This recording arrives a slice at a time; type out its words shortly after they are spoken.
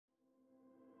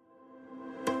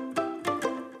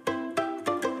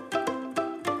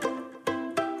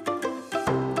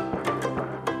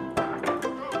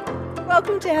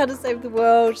Welcome to How to Save the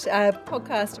World, a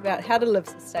podcast about how to live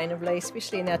sustainably,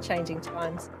 especially in our changing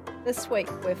times. This week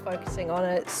we're focusing on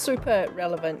a super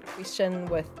relevant question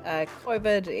with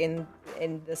COVID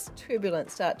and this turbulent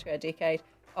start to our decade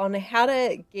on how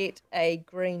to get a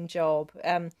green job.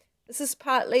 This is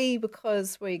partly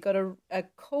because we got a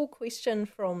cool question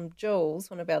from Jules,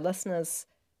 one of our listeners,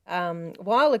 a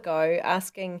while ago,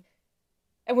 asking,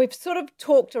 and we've sort of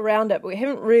talked around it, but we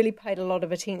haven't really paid a lot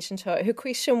of attention to it. Her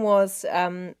question was,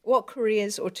 what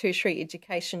careers or tertiary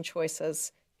education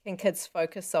choices can kids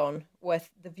focus on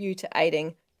with the view to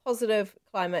aiding positive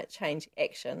climate change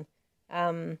action?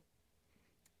 And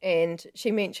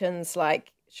she mentions,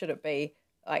 like, should it be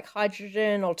like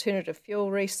hydrogen, alternative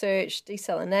fuel research,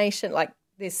 desalination, like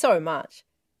there's so much.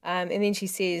 And then she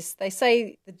says, they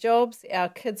say the jobs our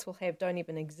kids will have don't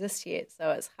even exist yet,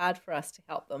 so it's hard for us to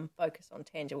help them focus on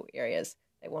tangible areas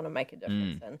they want to make a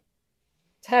difference in.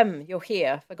 Tim, you're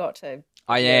here. Forgot to...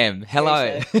 I am.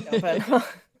 Hello.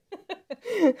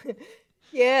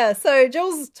 Yeah, so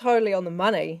Jules is totally on the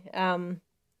money. But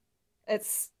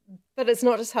it's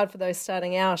not just hard for those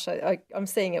starting out. I'm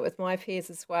seeing it with my peers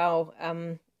as well.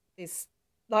 I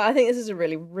think this is a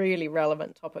really, really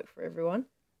relevant topic for everyone.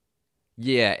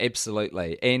 Yeah,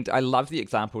 absolutely. And I love the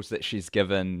examples that she's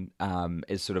given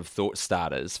as sort of thought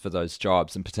starters for those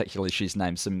jobs. And particularly, she's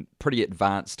named some pretty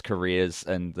advanced careers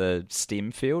in the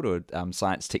STEM field, or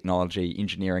science, technology,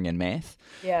 engineering, and math.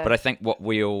 Yeah. But I think what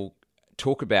we'll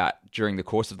talk about during the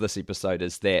course of this episode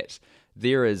is that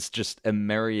there is just a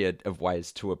myriad of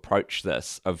ways to approach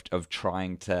this, of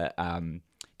trying to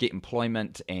get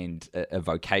employment and a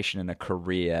vocation and a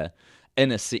career in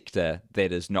a sector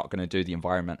that is not going to do the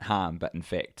environment harm, but in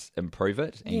fact improve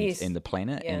it and the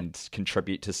planet and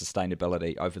contribute to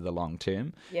sustainability over the long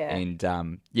term. Yeah.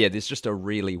 And there's just a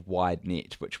really wide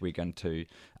net which we're going to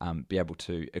be able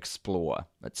to explore.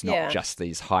 It's not just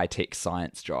these high-tech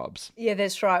science jobs. Yeah,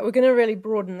 that's right. We're going to really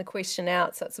broaden the question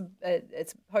out, so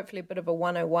it's hopefully a bit of a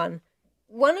 101.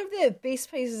 One of the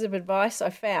best pieces of advice I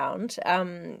found,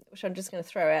 which I'm just going to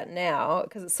throw out now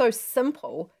because it's so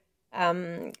simple,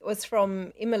 was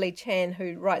from Emily Chan,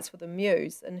 who writes for The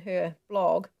Muse in her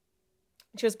blog.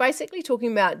 She was basically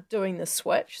talking about doing the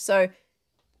switch, so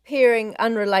pairing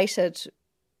unrelated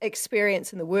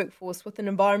experience in the workforce with an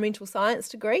environmental science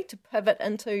degree to pivot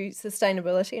into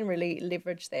sustainability and really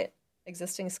leverage that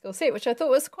existing skill set, which I thought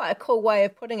was quite a cool way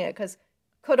of putting it, because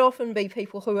could often be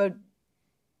people who are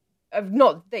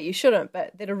not that you shouldn't,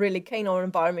 but that are really keen on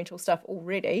environmental stuff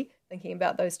already, thinking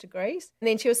about those degrees. And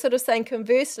then she was sort of saying,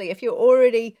 conversely, if you're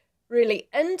already really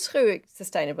into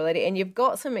sustainability and you've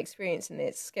got some experience in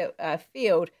that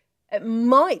field, it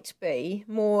might be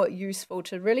more useful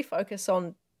to really focus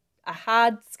on a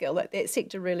hard skill that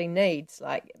sector really needs.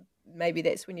 Like maybe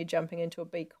that's when you're jumping into a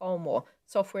BCom or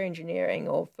software engineering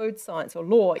or food science or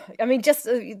law. I mean, just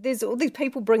there's all these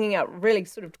people bringing out really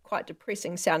sort of quite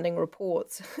depressing sounding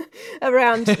reports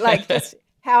around like just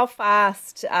how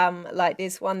fast, like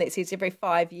there's one that says every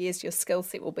 5 years your skill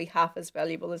set will be half as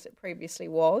valuable as it previously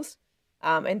was,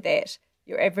 and that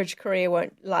your average career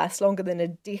won't last longer than a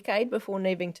decade before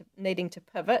needing to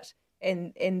pivot.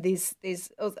 And there's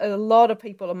a lot of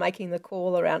people are making the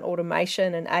call around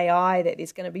automation and AI that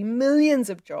there's going to be millions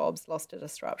of jobs lost to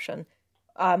disruption,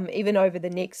 even over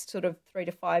the next sort of 3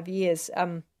 to 5 years.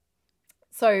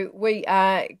 So we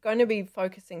are going to be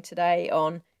focusing today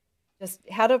on just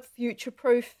how to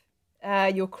future-proof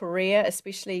your career,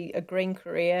 especially a green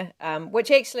career, which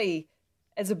actually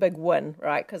is a big win,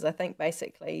 right? Because I think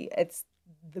basically it's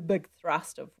the big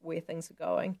thrust of where things are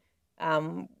going.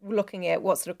 Looking at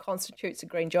what sort of constitutes a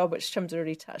green job, which Tim's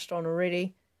already touched on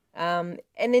already. And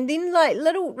then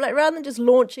rather than just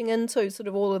launching into sort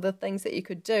of all of the things that you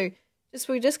could do,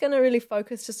 we're just going to really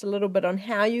focus just a little bit on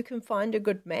how you can find a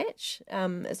good match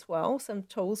as well. Some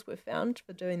tools we've found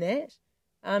for doing that.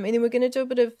 And then we're going to do a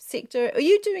bit of sector. Are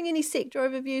you doing any sector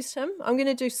overviews, Tim? I'm going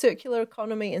to do circular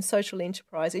economy and social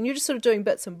enterprise. And you're just sort of doing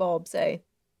bits and bobs, eh?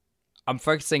 I'm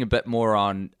focusing a bit more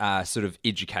on sort of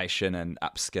education and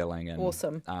upskilling and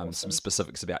awesome. Some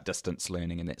specifics about distance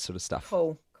learning and that sort of stuff.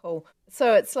 Cool.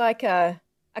 So it's like a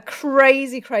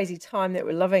crazy, crazy time that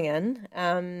we're living in.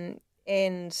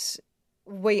 And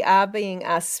we are being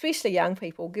asked, especially young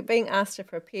people, being asked to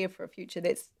prepare for a future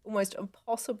that's almost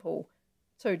impossible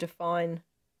to define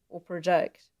or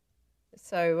predict.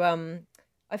 So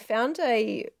I found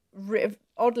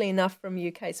oddly enough from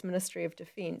UK's Ministry of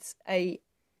Defence, a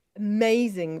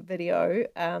amazing video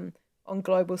on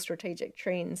global strategic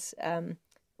trends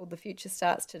called The Future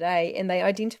Starts Today, and they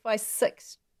identify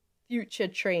 6 future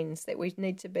trends that we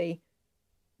need to be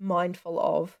mindful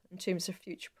of in terms of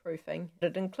future proofing.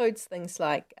 It includes things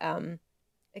like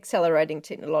accelerating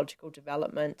technological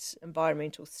development,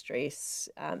 environmental stress,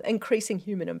 increasing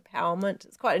human empowerment.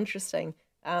 It's quite interesting,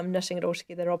 knitting it all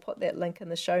together. I'll put that link in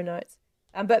the show notes.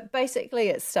 But basically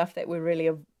it's stuff that we're really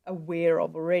aware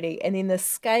of already. And then the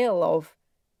scale of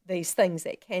these things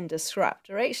that can disrupt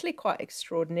are actually quite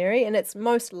extraordinary. And it's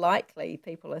most likely,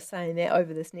 people are saying, that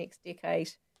over this next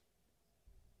decade,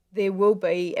 there will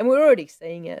be, and we're already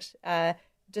seeing it,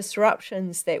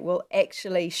 disruptions that will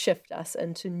actually shift us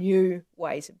into new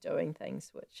ways of doing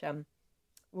things, which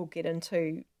we'll get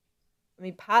into. I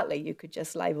mean, partly you could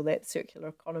just label that circular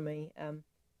economy.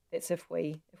 That's if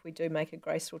we do make a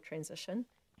graceful transition.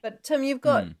 But Tim, you've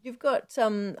got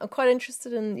I'm quite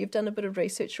interested in, you've done a bit of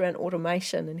research around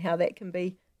automation and how that can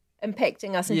be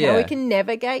impacting us and how we can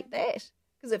navigate that,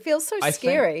 because it feels so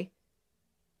scary.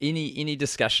 Any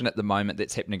discussion at the moment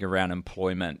that's happening around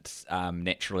employment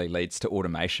naturally leads to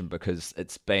automation, because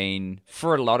it's been,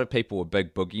 for a lot of people, a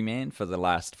big boogeyman for the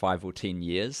last 5 or 10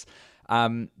 years.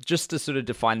 Just to sort of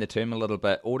define the term a little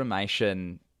bit,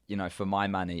 automation, for my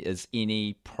money, is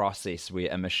any process where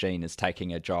a machine is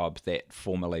taking a job that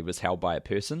formerly was held by a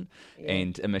person. Yeah.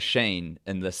 And a machine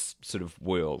in this sort of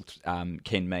world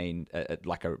can mean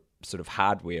like a sort of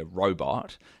hardware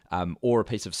robot or a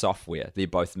piece of software. They're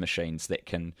both machines that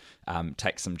can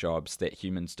take some jobs that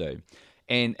humans do.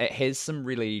 And it has some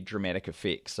really dramatic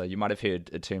effects. So you might have heard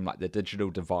a term like the digital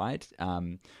divide,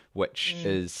 which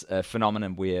is a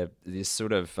phenomenon where there's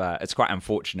sort of, it's quite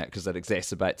unfortunate because it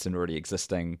exacerbates an already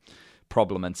existing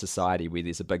problem in society where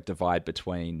there's a big divide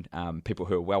between people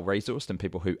who are well-resourced and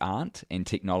people who aren't, and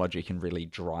technology can really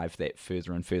drive that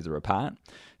further and further apart.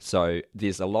 So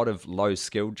there's a lot of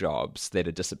low-skilled jobs that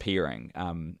are disappearing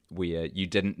where you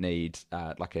didn't need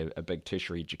like a big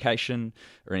tertiary education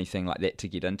or anything like that to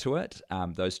get into it.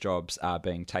 Those jobs are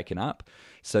being taken up.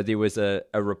 So there was a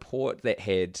report that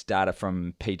had data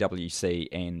from PwC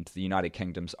and the United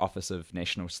Kingdom's Office of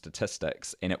National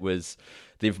Statistics, and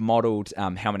they've modelled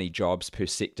how many jobs per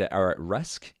sector are at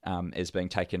risk as being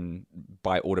taken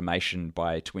by automation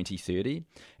by 2030.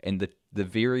 And the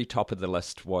very top of the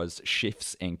list was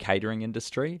chefs and catering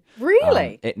industry.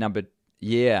 Really? At number,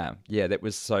 yeah, that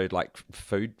was so like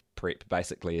food prep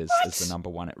basically is the number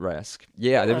one at risk.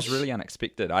 Yeah, that was really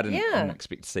unexpected. I didn't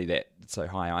expect to see that so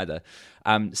high either.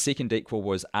 Second equal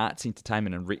was arts,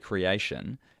 entertainment and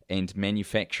recreation and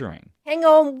manufacturing. Hang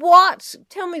on, what?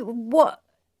 Tell me what?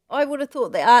 I would have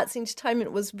thought the arts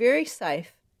entertainment was very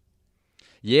safe.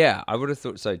 Yeah, I would have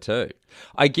thought so too.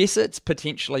 I guess it's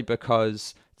potentially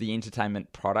because the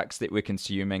entertainment products that we're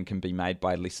consuming can be made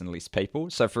by less and less people.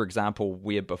 So, for example,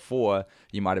 where before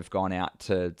you might have gone out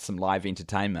to some live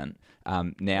entertainment,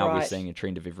 now we're seeing a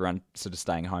trend of everyone sort of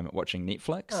staying home and watching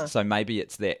Netflix. So maybe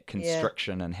it's that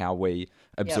constriction in how we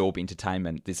absorb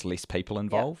entertainment. There's less people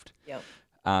involved.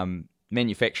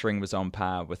 Manufacturing was on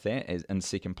par with that in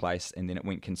second place, and then it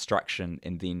went construction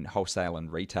and then wholesale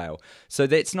and retail. So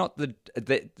that's not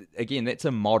that's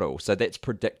a model. So that's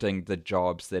predicting the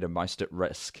jobs that are most at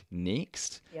risk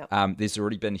next. There's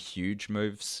already been huge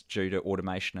moves due to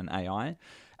automation and AI.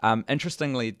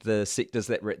 Interestingly, the sectors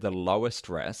that were at the lowest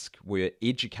risk were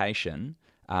education,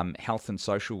 health and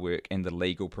social work, and the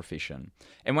legal profession.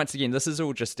 And once again, this is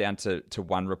all just down to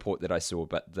one report that I saw,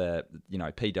 but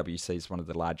PwC is one of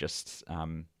the largest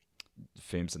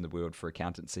firms in the world for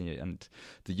accountancy, and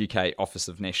the UK Office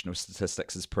of National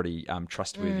Statistics is pretty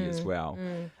trustworthy as well.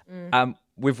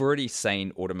 We've already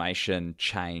seen automation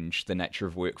change the nature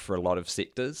of work for a lot of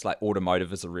sectors. Like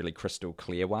automotive is a really crystal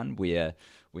clear one, where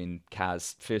when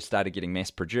cars first started getting mass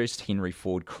produced, Henry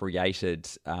Ford created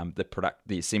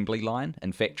the assembly line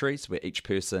in factories where each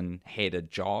person had a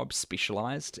job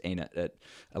specialized, and it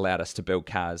allowed us to build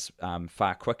cars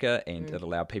far quicker, and it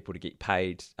allowed people to get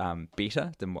paid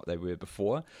better than what they were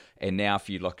before. And now if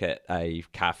you look at a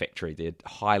car factory, they're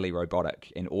highly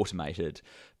robotic and automated,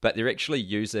 but they're actually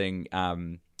using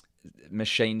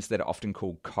machines that are often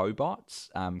called cobots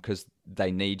because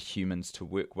they need humans to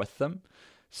work with them.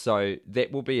 So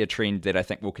that will be a trend that I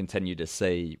think we'll continue to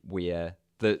see, where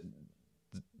the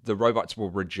robots will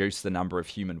reduce the number of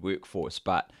human workforce,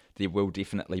 but there will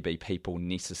definitely be people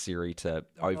necessary to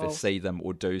oversee them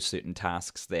or do certain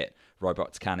tasks that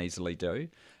robots can't easily do.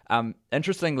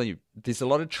 Interestingly, there's a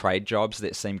lot of trade jobs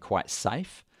that seem quite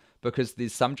safe, because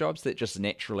there's some jobs that just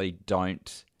naturally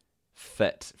don't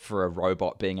fit for a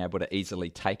robot being able to easily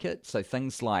take it. So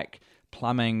things like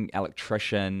plumbing,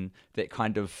 electrician, that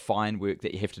kind of fine work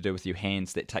that you have to do with your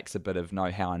hands that takes a bit of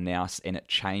know-how and nous, and it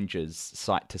changes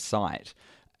site to site,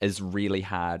 is really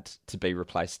hard to be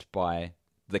replaced by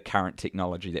the current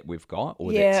technology that we've got,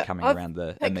 or that's coming around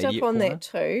the immediate picked up on corner? that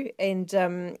too,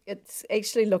 and it's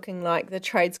actually looking like the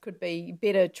trades could be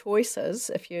better choices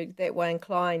if you're that way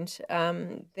inclined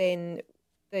than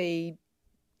the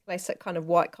classic kind of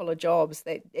white collar jobs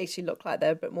that actually look like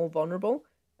they're a bit more vulnerable.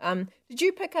 Did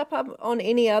you pick up on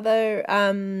any other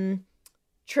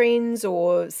trends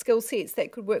or skill sets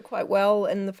that could work quite well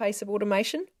in the face of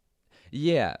automation?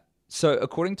 Yeah. So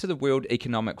according to the World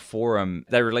Economic Forum,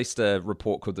 they released a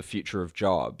report called The Future of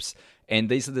Jobs. And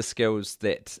these are the skills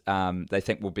that they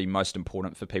think will be most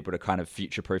important for people to kind of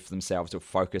future-proof themselves or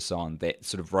focus on that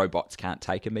sort of robots can't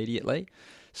take immediately.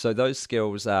 So those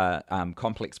skills are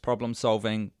complex problem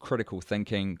solving, critical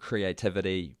thinking,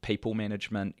 creativity, people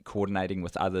management, coordinating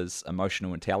with others,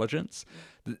 emotional intelligence.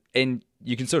 And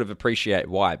you can sort of appreciate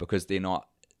why, because they're not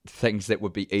things that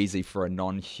would be easy for a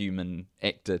non-human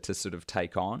actor to sort of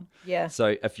take on. Yeah.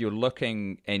 So if you're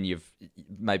looking and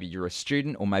maybe you're a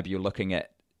student, or maybe you're looking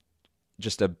at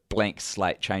just a blank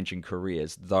slate changing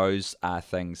careers, those are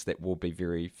things that will be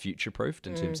very future-proofed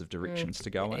in terms of directions to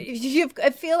go in.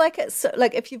 I feel like it's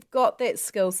like if you've got that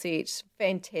skill set,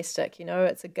 fantastic,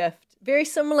 it's a gift. Very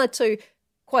similar to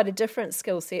quite a different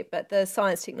skill set, but the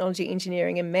science, technology,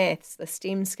 engineering and maths, the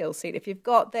STEM skill set, if you've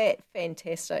got that,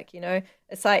 fantastic,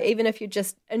 It's like even if you're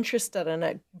just interested in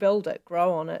it, build it,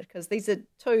 grow on it, because these are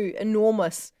two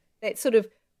enormous, that sort of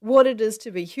what it is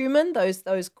to be human, those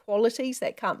qualities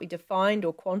that can't be defined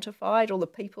or quantified, all the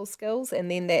people skills,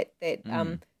 and then that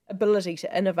ability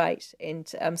to innovate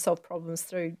and solve problems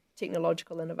through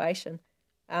technological innovation.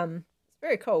 It's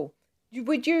very cool.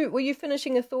 Were you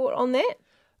finishing a thought on that?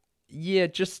 Yeah,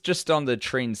 just on the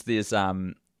trends, there's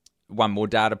one more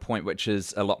data point which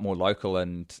is a lot more local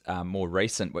and more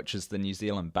recent, which is the New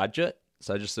Zealand budget.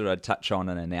 So I just thought I'd touch on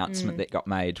an announcement that got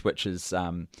made, which is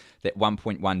that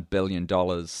 $1.1 billion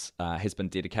has been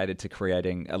dedicated to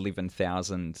creating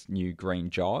 11,000 new green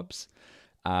jobs.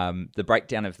 The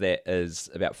breakdown of that is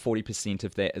about 40%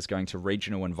 of that is going to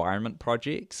regional environment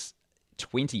projects.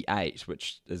 28,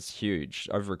 which is huge,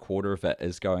 over a quarter of it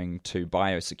is going to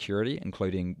biosecurity,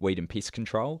 including weed and pest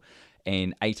control,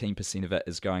 and 18% of it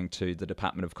is going to the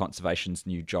Department of Conservation's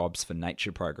New Jobs for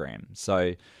Nature program.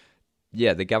 So,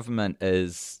 yeah, the government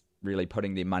is really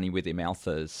putting their money where their mouth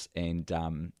is and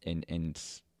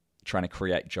trying to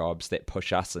create jobs that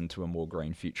push us into a more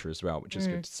green future as well, which is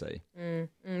good to see.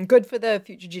 Good for the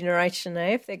future generation,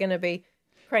 if they're going to be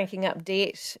cranking up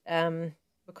debt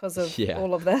because of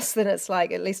all of this, then it's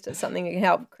like at least it's something that can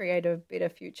help create a better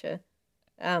future.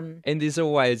 And there's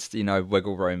always,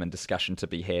 wiggle room and discussion to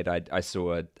be had. I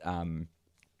saw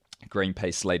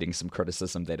Greenpeace leading some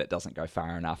criticism that it doesn't go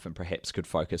far enough and perhaps could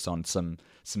focus on some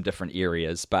different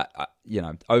areas. But,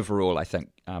 overall, I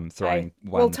think throwing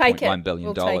 $1.1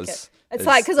 billion dollars. It's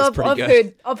like, because I've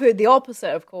heard the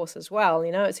opposite, of course, as well.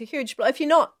 It's a huge, if you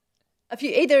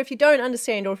don't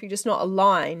understand or if you're just not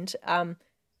aligned,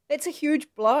 that's a huge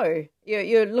blow.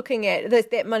 You're looking at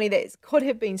that money that could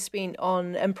have been spent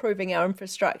on improving our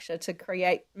infrastructure to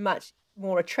create much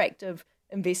more attractive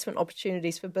investment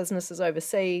opportunities for businesses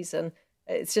overseas, and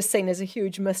it's just seen as a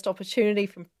huge missed opportunity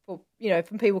from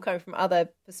people coming from other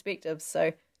perspectives.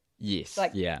 So yes,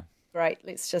 great.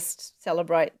 Let's just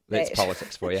celebrate. That's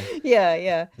politics for you.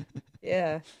 Yeah.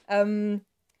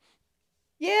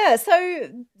 Yeah, so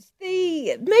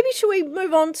maybe should we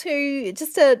move on to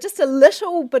just a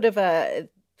little bit of a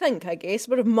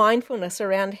bit of mindfulness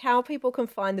around how people can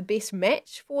find the best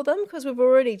match for them, because we've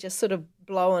already just sort of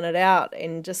blown it out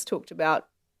and just talked about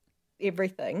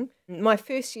everything. My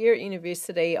first year at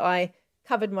university, I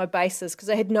covered my bases because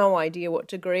I had no idea what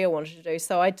degree I wanted to do.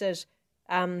 So I did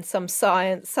some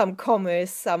science, some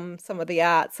commerce, some of the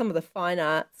arts, some of the fine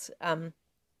arts,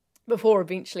 before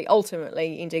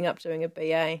ultimately ending up doing a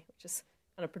BA, which is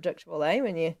kind of predictable,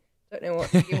 when you don't know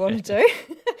what you want to do.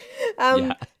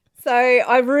 So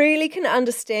I really can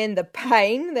understand the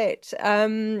pain that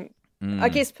I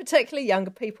guess particularly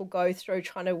younger people go through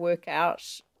trying to work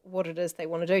out what it is they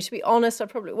want to do. To be honest,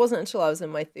 it wasn't until I was in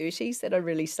my 30s that I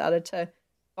really started to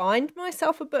find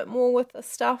myself a bit more with the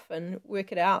stuff and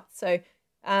work it out. So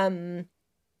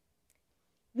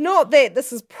not that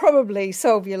this is probably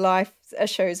solve your life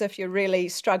issues if you're really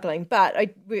struggling, but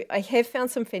I have found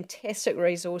some fantastic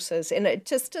resources, and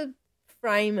just to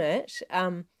frame it,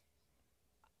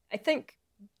 I think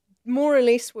more or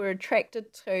less we're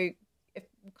attracted to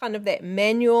kind of that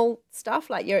manual stuff,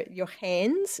 like your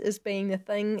hands as being the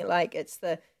thing, like it's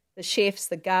the chefs,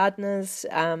 the gardeners,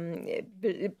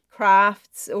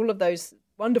 crafts, all of those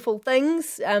wonderful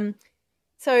things.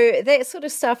 So that sort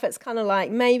of stuff, it's kind of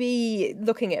like maybe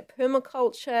looking at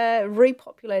permaculture,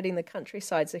 repopulating the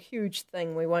countryside is a huge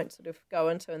thing we won't sort of go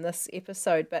into in this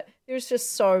episode, but there's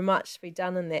just so much to be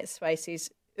done in that space.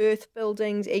 There's earth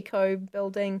buildings, eco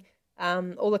building,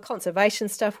 all the conservation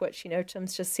stuff, which,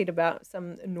 Tim's just said about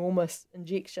some enormous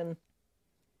injection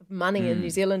of money in New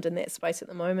Zealand in that space at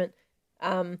the moment.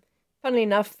 Funnily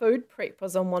enough, food prep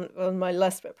was on my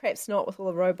list, but perhaps not with all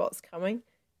the robots coming.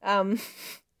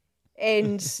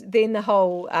 And then the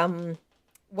whole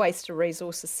waste to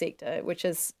resources sector, which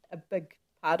is a big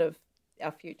part of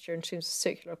our future in terms of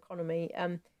circular economy.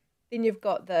 Then you've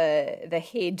got the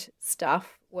head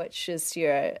stuff, which is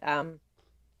your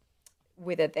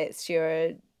whether that's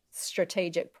your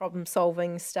strategic problem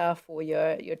solving stuff or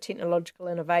your technological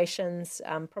innovations.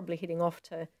 Probably heading off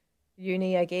to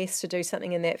uni, I guess, to do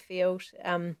something in that field.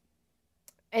 And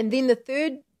then the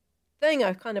third thing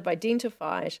I've kind of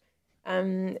identified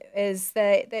is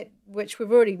that which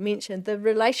we've already mentioned, the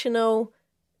relational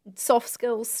soft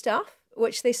skills stuff,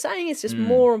 which they're saying is just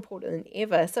more important than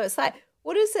ever. So it's like,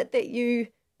 what is it that you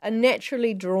are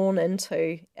naturally drawn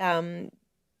into? And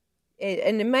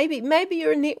maybe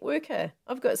you're a networker.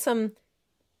 I've got some,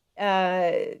 5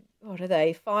 and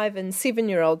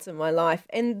 7-year-olds in my life,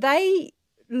 and they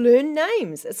learn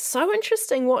names. It's so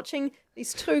interesting watching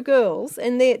these two girls,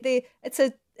 and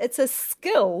it's a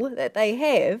skill that they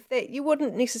have that you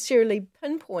wouldn't necessarily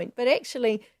pinpoint, but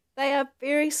actually they are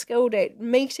very skilled at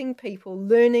meeting people,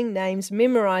 learning names,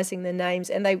 memorizing the names,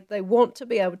 and they want to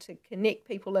be able to connect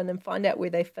people in and find out where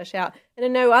they fit out. And I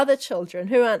know other children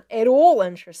who aren't at all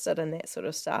interested in that sort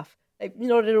of stuff. They're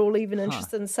not at all even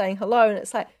interested in saying hello, and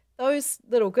it's like those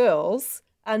little girls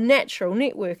are natural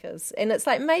networkers, and it's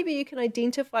like maybe you can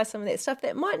identify some of that stuff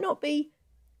that might not be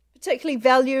particularly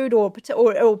valued or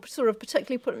sort of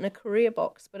particularly put in a career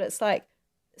box, but it's like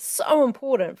so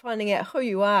important finding out who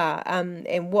you are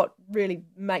and what really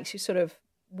makes you sort of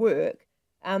work.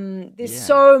 There's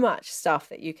so much stuff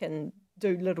that you can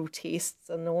do, little tests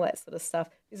and all that sort of stuff.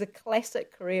 There's a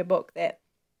classic career book that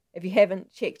if you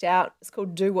haven't checked out, it's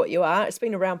called Do What You Are. It's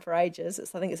been around for ages.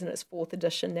 I think it's in its 4th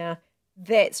edition now.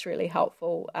 That's really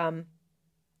helpful. And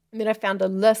then I found a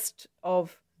list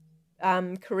of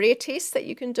career tests that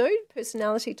you can do,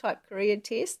 personality type career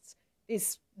tests.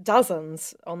 There's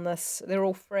dozens on this. They're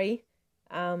all free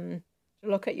to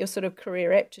look at your sort of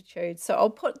career aptitude. So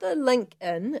I'll put the link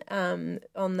in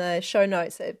on the show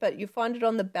notes, but you find it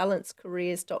on the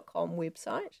balancecareers.com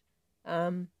website.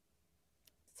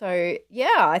 So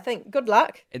yeah, I think good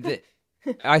luck.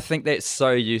 I think that's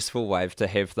so useful, Wave, to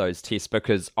have those tests,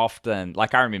 because often,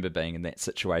 like I remember being in that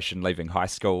situation, leaving high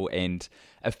school, and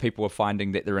if people are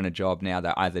finding that they're in a job now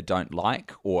that either don't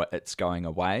like or it's going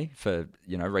away for,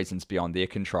 reasons beyond their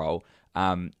control,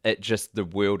 the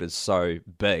world is so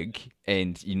big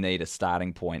and you need a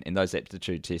starting point, and those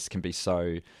aptitude tests can be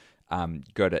so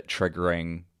good at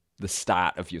triggering the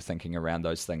start of your thinking around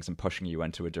those things and pushing you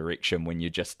into a direction when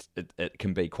you it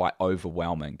can be quite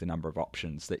overwhelming, the number of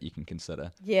options that you can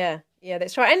consider. Yeah,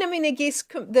 that's right. And I mean, I guess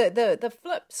the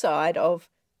flip side of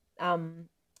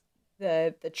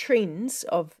the trends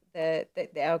of that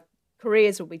our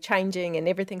careers will be changing and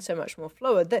everything's so much more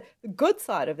fluid. The good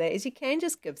side of that is you can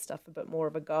just give stuff a bit more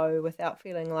of a go without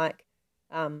feeling like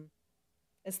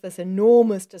it's this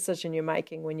enormous decision you're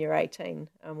making when you're 18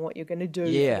 and what you're going to do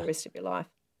for the rest of your life.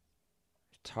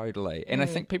 Totally. And I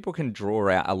think people can draw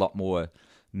out a lot more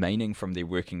meaning from their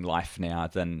working life now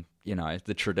than,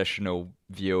 the traditional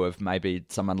view of maybe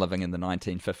someone living in the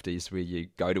 1950s where you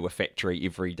go to a factory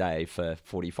every day for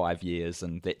 45 years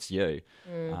and that's you.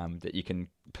 That you can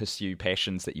pursue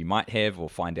passions that you might have or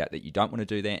find out that you don't want to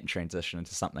do that and transition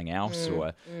into something else,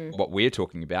 or what we're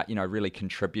talking about, really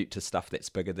contribute to stuff that's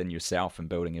bigger than yourself and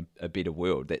building a better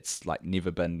world. That's like never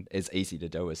been as easy to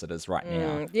do as it is right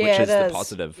now, which is the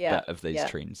positive bit of these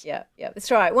trends. Yeah,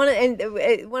 that's right. One of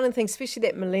the things, especially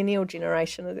that millennial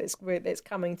generation that's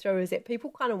coming through, is that people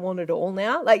kind of want it all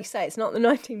now. Like you say, it's not the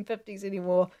 1950s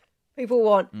anymore.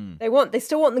 People they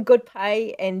still want the good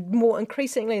pay, and more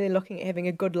increasingly they're looking at having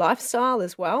a good lifestyle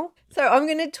as well. So I'm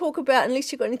going to talk about,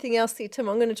 unless you've got anything else there, Tim,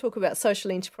 I'm going to talk about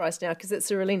social enterprise now, because it's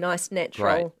a really nice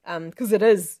natural, because it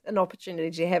is an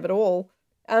opportunity to have it all.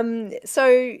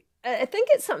 So I think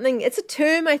it's a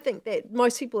term I think that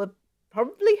most people have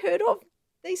probably heard of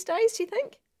these days, do you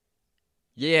think?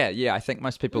 Yeah, I think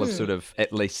most people have sort of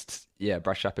at least,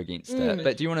 brush up against it.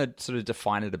 But do you want to sort of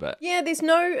define it a bit? Yeah, there's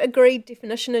no agreed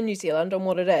definition in New Zealand on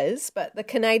what it is, but the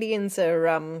Canadians are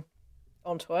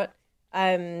onto it.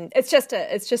 It's just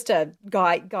a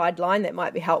guideline that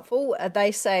might be helpful.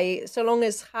 They say so long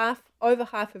as over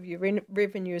half of your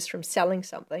revenue is from selling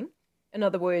something, In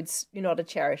other words, you're not a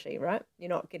charity, right? You're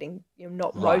not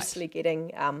Right. mostly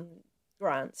getting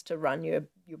grants to run your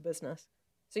business.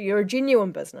 So you're a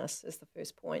genuine business is the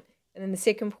first point. And then the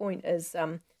second point is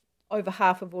over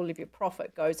half of all of your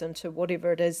profit goes into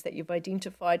whatever it is that you've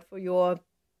identified for your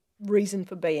reason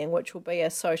for being, which will be a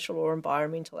social or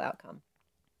environmental outcome.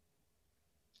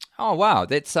 Oh wow,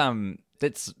 that's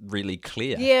really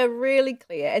clear. Yeah, really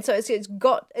clear. And so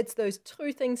it's those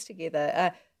two things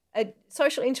together. A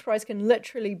social enterprise can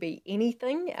literally be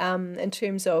anything in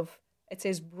terms of it's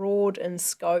as broad in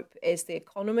scope as the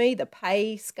economy. The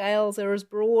pay scales are as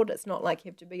broad. It's not like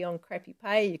you have to be on crappy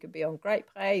pay. You could be on great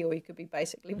pay, or you could be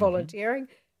basically volunteering.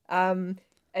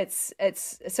 It's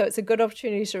a good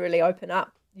opportunity to really open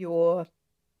up your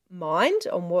mind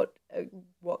on what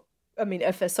I mean,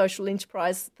 if a social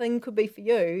enterprise thing could be for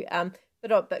you.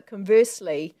 But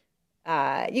conversely,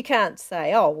 you can't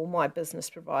say, oh, well, my business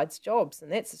provides jobs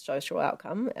and that's a social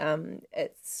outcome.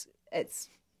 It's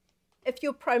if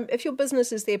your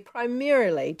business is there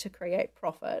primarily to create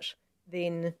profit,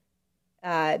 then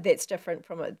that's different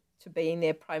from it to being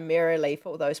there primarily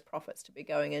for those profits to be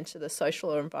going into the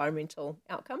social or environmental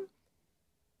outcome.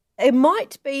 It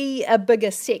might be a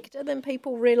bigger sector than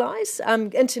people realise.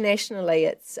 Internationally,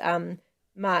 it's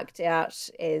marked out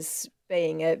as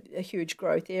being a huge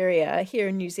growth area. Here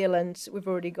in New Zealand, we've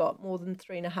already got more than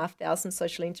 3,500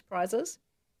 social enterprises,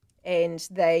 and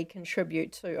they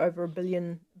contribute to over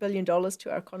 $1 billion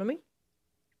to our economy.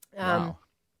 Wow.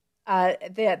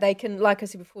 They can, like I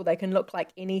said before, they can look like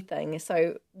anything.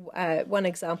 So one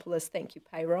example is Thank You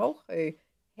Payroll, who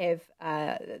have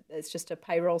it's just a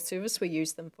payroll service. We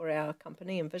use them for our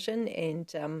company Envision,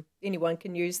 and anyone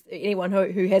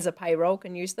who has a payroll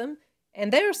can use them.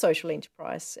 And they're a social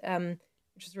enterprise,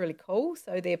 which is really cool.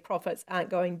 So their profits aren't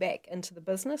going back into the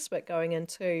business, but going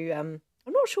into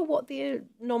I'm not sure what their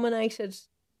nominated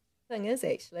thing is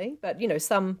actually, but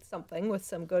something with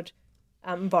some good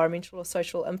environmental or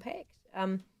social impact.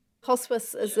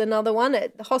 Hospice is another one.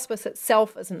 The hospice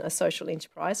itself isn't a social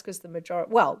enterprise because the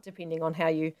majority, well, depending on how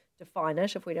you define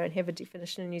it, if we don't have a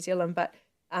definition in New Zealand, but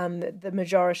the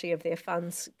majority of their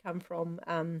funds come from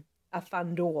a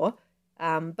fundor.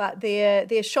 But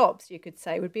their shops, you could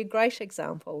say, would be a great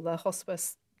example, the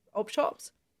hospice op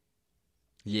shops.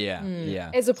 Yeah, yeah.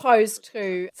 As opposed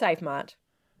to SafeMart.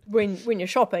 When you're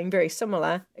shopping, very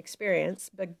similar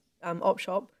experience, big op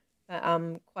shop,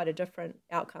 quite a different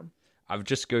outcome. I've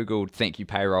just Googled Thank You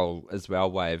Payroll as well,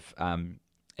 Wave.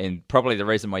 And probably the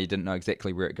reason why you didn't know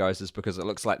exactly where it goes is because it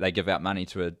looks like they give out money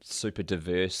to a super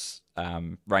diverse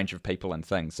range of people and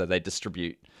things. So they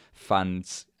distribute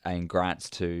funds and grants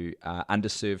to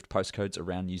underserved postcodes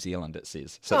around New Zealand, it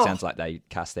says. So it sounds like they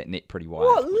cast that net pretty wide.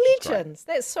 What legends!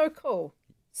 That's so cool.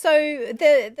 So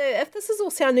if this is all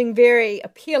sounding very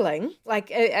appealing,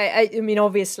 like I mean,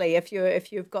 obviously, if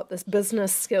you've got this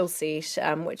business skill set,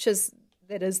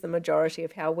 that is the majority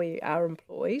of how we are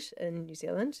employed in New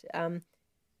Zealand.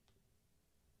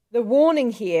 The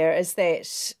warning here is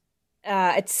that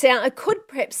it could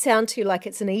perhaps sound to you like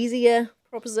it's an easier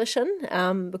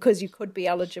proposition because you could be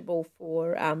eligible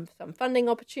for some funding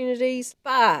opportunities,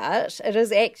 but it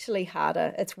is actually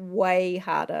harder. It's way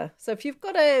harder. So if you've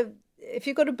got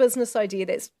a business idea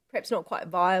that's perhaps not quite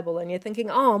viable and you're thinking,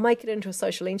 oh, I'll make it into a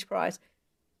social enterprise,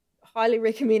 highly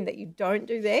recommend that you don't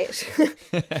do that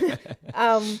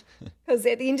because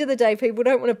at the end of the day, people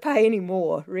don't want to pay any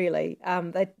more, really.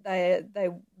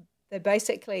 They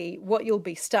basically, what you'll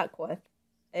be stuck with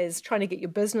is trying to get your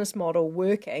business model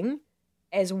working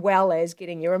as well as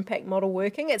getting your impact model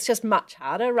working. It's just much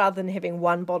harder. Rather than having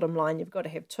one bottom line, you've got to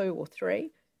have two or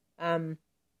three.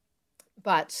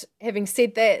 But having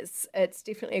said that, it's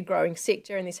definitely a growing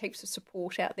sector and there's heaps of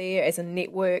support out there as in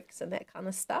networks and that kind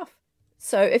of stuff.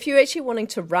 So if you're actually wanting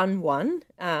to run one,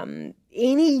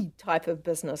 any type of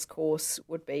business course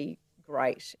would be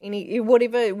great.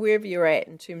 Wherever you're at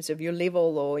in terms of your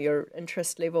level or your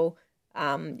interest level,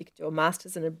 you could do a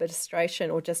master's in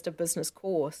administration or just a business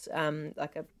course,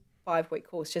 like a 5-week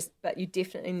course. But you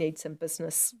definitely need some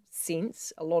business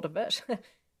sense, a lot of it.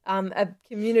 A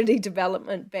community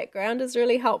development background is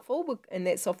really helpful, and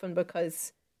that's often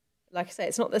because, like I say,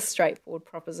 it's not this straightforward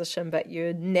proposition, but you're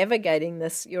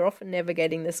often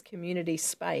navigating this community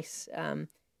space and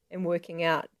working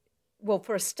out, well,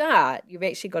 for a start, you've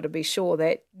actually got to be sure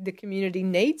that the community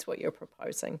needs what you're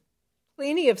proposing.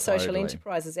 Plenty of social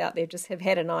enterprises out there just have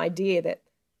had an idea that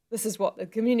this is what the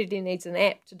community needs, an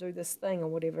app to do this thing or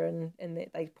whatever, and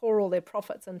they pour all their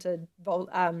profits into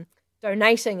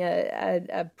donating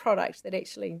a product that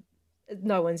actually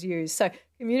no one's used. So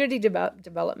community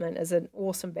development is an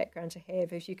awesome background to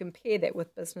have. If you can pair that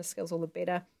with business skills, all the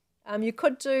better.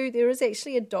 There is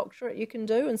actually a doctorate you can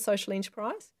do in social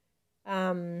enterprise.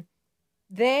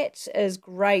 That is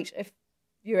great if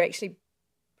you're actually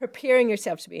preparing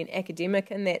yourself to be an academic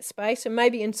in that space, and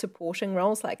maybe in supporting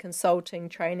roles like consulting,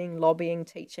 training, lobbying,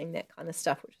 teaching, that kind of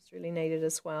stuff, which is really needed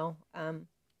as well. And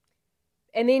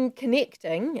then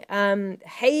connecting,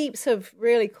 heaps of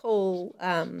really cool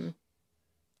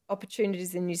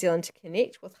opportunities in New Zealand to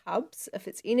connect with hubs. If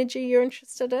it's energy you're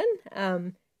interested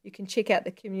in, you can check out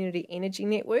the Community Energy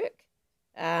Network.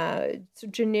 It's a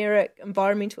generic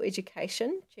environmental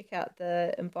education. Check out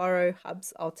the Enviro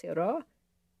Hubs Aotearoa.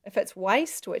 If it's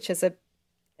waste, which is an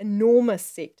enormous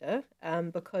sector,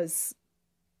 because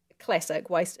classic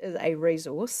waste is a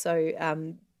resource, so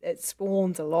it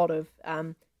spawns a lot of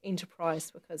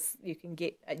enterprise because you can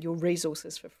get your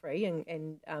resources for free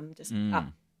and just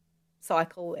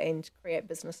upcycle and create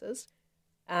businesses.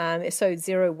 So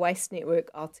Zero Waste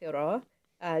Network Aotearoa.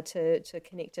 To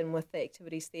connect in with the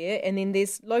activities there. And then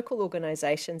there's local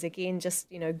organisations, again, just,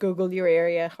 Google your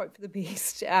area, hope for the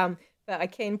best. But I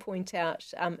can point out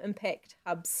Impact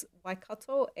Hubs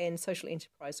Waikato and Social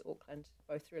Enterprise Auckland,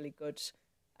 both really good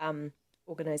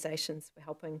organisations for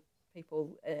helping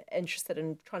people interested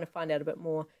in trying to find out a bit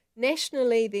more.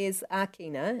 Nationally, there's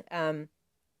Akina,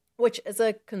 which is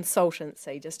a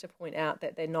consultancy, just to point out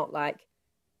that they're not like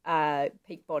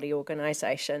peak body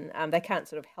organisation. They can't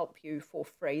sort of help you for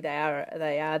free. They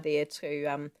are there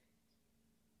to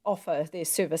offer their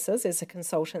services as a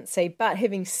consultancy. But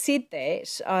having said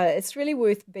that, it's really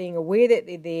worth being aware that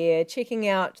they're there, checking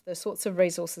out the sorts of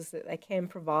resources that they can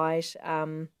provide.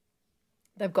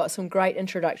 They've got some great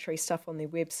introductory stuff on their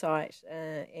website,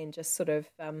 and just sort of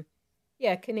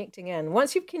connecting in.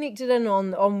 Once you've connected in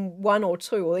on one or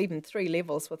two or even three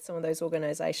levels with some of those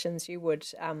organisations, you would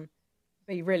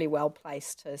be really well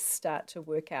placed to start to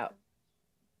work out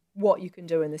what you can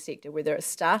do in the sector, whether it's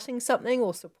starting something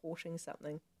or supporting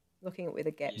something, looking at where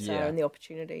the gaps are and the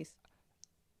opportunities.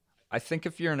 I think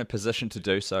if you're in a position to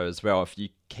do so as well, if you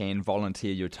can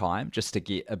volunteer your time just to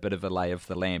get a bit of a lay of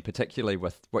the land, particularly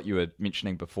with what you were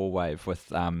mentioning before, Wave,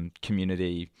 with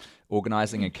community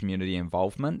organising and community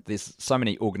involvement, there's so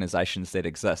many organisations that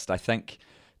exist. I think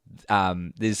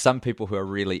there's some people who are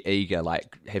really eager,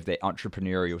 like have that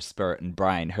entrepreneurial spirit and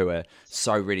brain, who are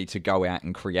so ready to go out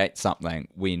and create something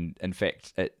when in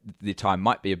fact their time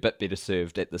might be a bit better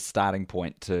served at the starting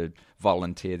point to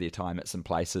volunteer their time at some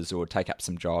places or take up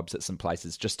some jobs at some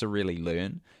places just to really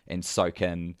learn and soak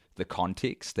in the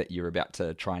context that you're about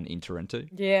to try and enter into.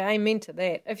 Yeah, amen to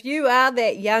that. If you are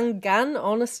that young gun,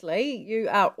 honestly, you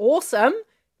are awesome,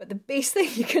 but the best thing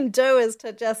you can do is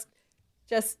to just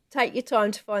take your time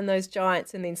to find those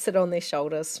giants and then sit on their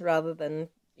shoulders rather than,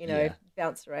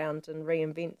 bounce around and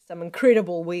reinvent some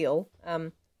incredible wheel.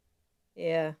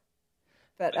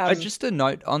 But just a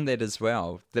note on that as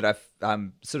well that I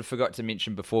sort of forgot to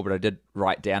mention before, but I did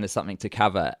write down as something to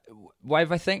cover.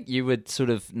 Wave, I think you would sort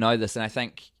of know this, and I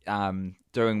think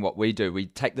doing what we do, we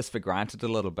take this for granted a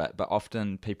little bit, but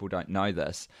often people don't know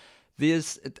this.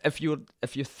 If you're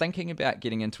thinking about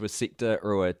getting into a sector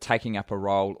or taking up a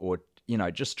role or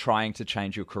just trying to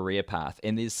change your career path,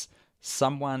 and there's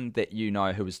someone that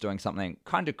who is doing something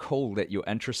kind of cool that you're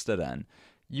interested in,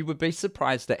 you would be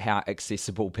surprised at how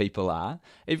accessible people are,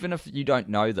 even if you don't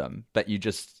know them, but you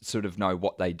just sort of know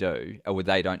what they do, or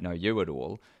they don't know you at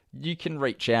all. You can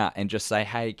reach out and just say,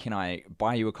 hey, can I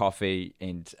buy you a coffee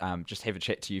and just have a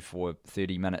chat to you for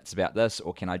 30 minutes about this?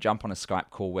 Or can I jump on a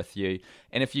Skype call with you?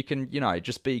 And if you can,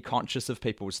 just be conscious of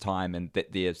people's time and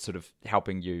that they're sort of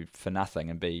helping you for nothing,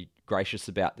 and be gracious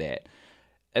about that.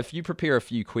 If you prepare a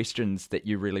few questions that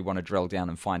you really want to drill down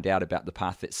and find out about the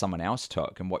path that someone else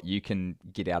took and what you can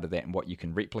get out of that and what you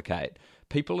can replicate,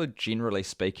 people are generally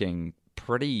speaking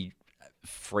pretty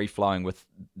free-flowing with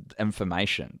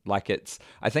information.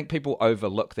 I think people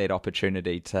overlook that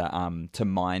opportunity to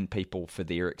mine people for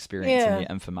their experience and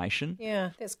their information.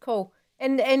 Yeah, that's cool.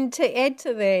 And to add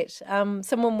to that,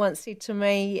 someone once said to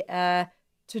me,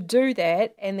 to do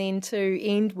that and then to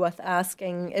end with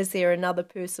asking, is there another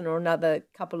person or another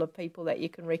couple of people that you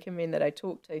can recommend that I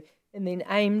talk to, and then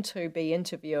aim to be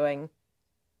interviewing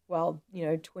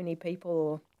 20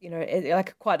 people or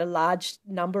like quite a large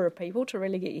number of people to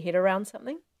really get your head around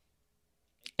something.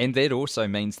 And that also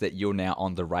means that you're now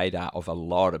on the radar of a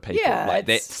lot of people. Yeah,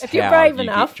 that's if you're brave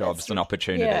enough, get jobs and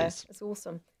opportunities. Yeah, it's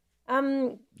awesome.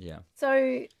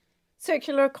 So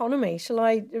circular economy.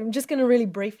 I'm just going to really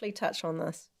briefly touch on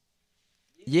this.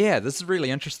 Yeah, this is really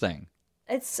interesting.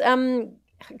 It's kind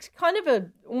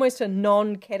of almost a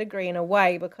non-category in a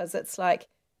way, because it's like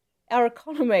our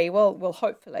economy will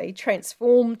hopefully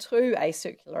transform to a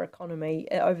circular economy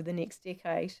over the next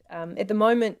decade. At the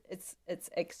moment, it's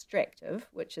extractive,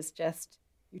 which is just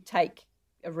you take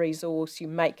a resource, you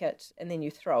make it, and then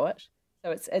you throw it.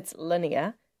 So it's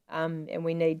linear, and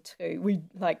we need to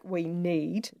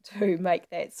make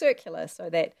that circular so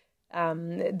that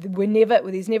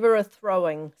there's never a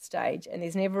throwing stage and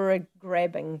there's never a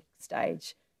grabbing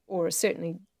stage, or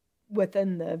certainly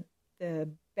within the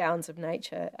bounds of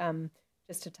nature,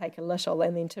 just to take a little,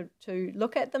 and then to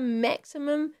look at the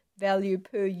maximum value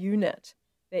per unit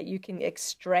that you can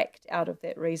extract out of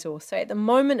that resource. So at the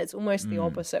moment, it's almost the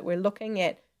opposite. We're looking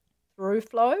at through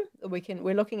flow.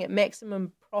 We're looking at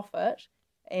maximum profit,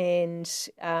 and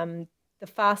the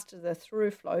faster the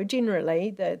through flow,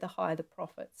 generally, the higher the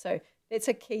profit. So that's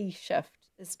a key shift,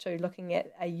 is to looking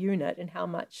at a unit and how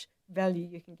much value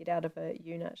you can get out of a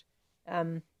unit.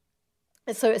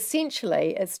 So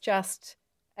essentially, it's just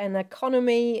an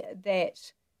economy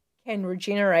that can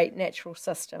regenerate natural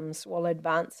systems while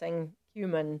advancing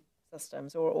human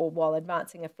systems, or while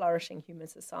advancing a flourishing human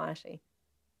society.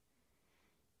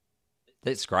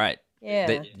 That's great.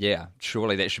 Yeah.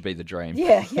 Surely that should be the dream.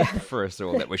 Yeah. For us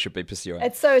all, that we should be pursuing.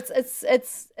 It's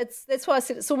that's why I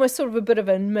said it's almost sort of a bit of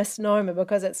a misnomer,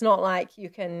 because it's not like you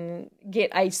can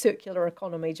get a circular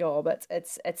economy job.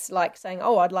 It's like saying,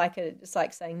 it's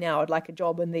like saying now I'd like a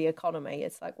job in the economy.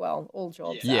 It's like, well, all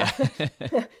jobs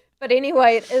are. But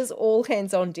anyway, it is all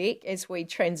hands on deck as we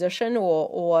transition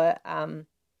or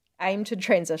aim to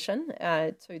transition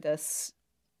to this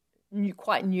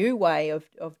quite new way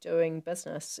of doing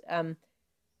business.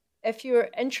 If you're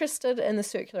interested in the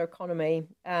circular economy,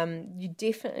 you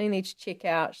definitely need to check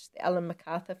out the Ellen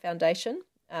MacArthur Foundation.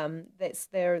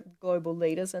 They're global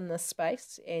leaders in this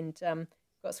space, and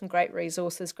got some great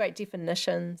resources, great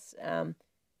definitions.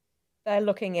 They're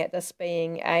looking at this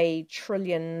being a $1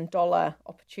 trillion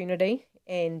opportunity,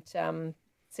 and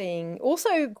seeing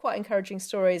also quite encouraging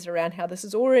stories around how this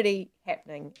is already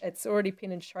happening. It's already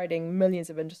penetrating millions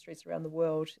of industries around the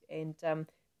world, and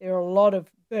there are a lot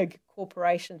of big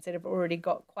corporations that have already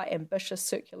got quite ambitious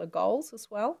circular goals as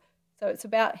well. So it's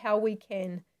about how we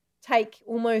can take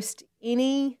almost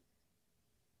any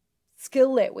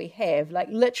skill that we have, like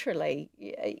literally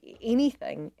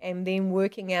anything, and then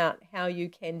working out how you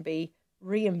can be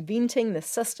reinventing the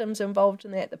systems involved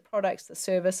in that, the products, the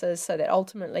services, so that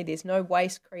ultimately there's no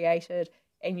waste created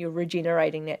and you're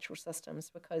regenerating natural systems.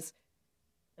 Because,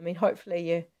 I mean, hopefully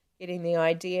you're getting the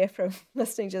idea from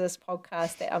listening to this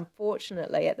podcast that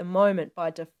unfortunately at the moment,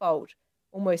 by default,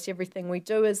 almost everything we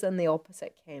do is in the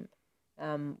opposite camp.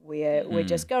 We're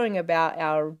just going about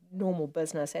our normal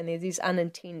business, and there's these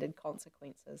unintended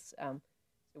consequences.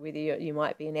 Whether you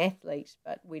might be an athlete,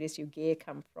 but where does your gear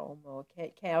come from, or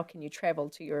how can you travel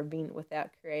to your event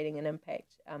without creating an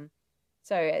impact?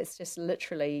 So it's just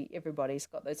literally everybody's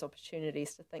got those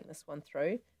opportunities to think this one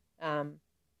through.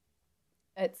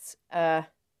 It's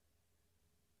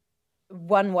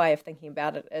one way of thinking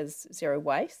about it is zero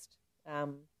waste,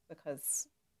 because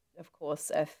of course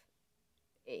if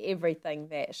everything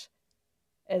that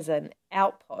is an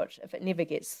output, if it never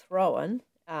gets thrown,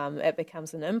 it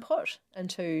becomes an input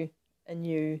into a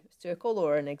new circle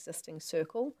or an existing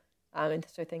circle, and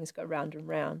so things go round and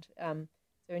round. So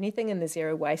anything in the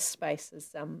zero waste space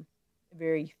is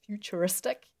very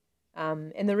futuristic.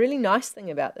 And the really nice thing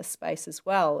about this space as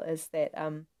well is that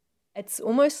it's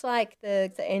almost like the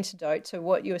antidote to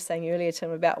what you were saying earlier,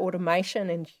 Tim, about automation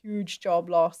and huge job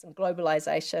loss and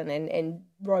globalization and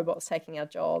robots taking our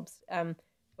jobs,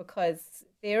 because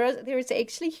there is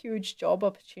actually huge job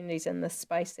opportunities in this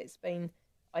space that's been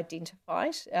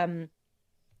identified.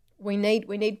 We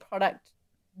need product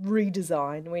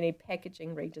redesign. We need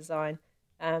packaging redesign.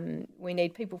 We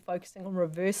need people focusing on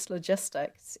reverse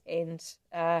logistics, and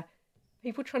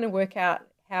people trying to work out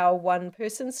how one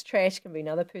person's trash can be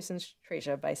another person's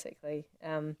treasure, basically.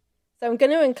 So I'm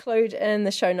going to include in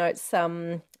the show notes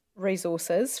some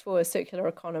resources for a circular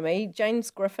economy. James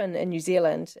Griffin in New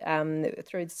Zealand,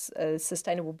 through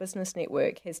Sustainable Business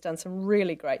Network, has done some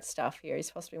really great stuff here. He's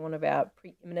possibly one of our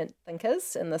preeminent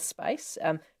thinkers in this space.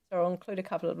 So I'll include a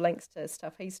couple of links to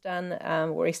stuff he's done,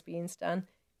 or SBN's done,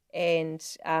 and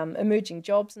emerging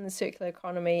jobs in the circular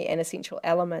economy and essential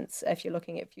elements if you're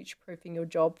looking at future-proofing your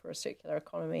job for a circular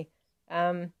economy.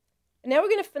 And now we're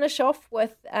going to finish off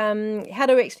with how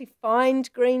to actually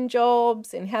find green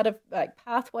jobs and how to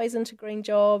pathways into green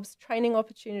jobs, training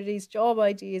opportunities, job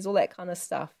ideas, all that kind of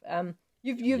stuff.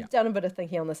 You've done a bit of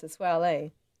thinking on this as well, eh?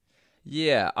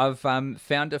 Yeah, I've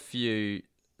found a few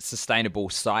sustainable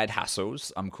side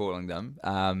hustles, I'm calling them,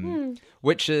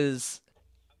 which is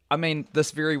I mean,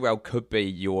 this very well could be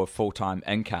your full-time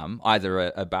income,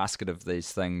 either a basket of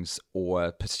these things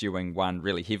or pursuing one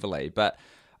really heavily. But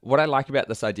what I like about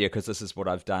this idea, because this is what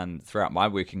I've done throughout my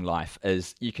working life,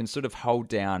 is you can sort of hold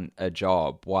down a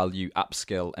job while you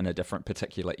upskill in a different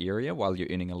particular area, while you're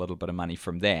earning a little bit of money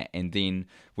from that. And then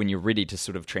when you're ready to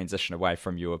sort of transition away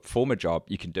from your former job,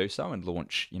 you can do so and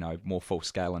launch, more full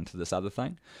scale into this other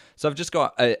thing. So I've just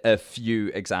got a few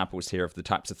examples here of the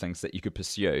types of things that you could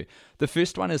pursue. The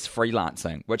first one is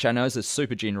freelancing, which I know is a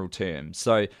super general term.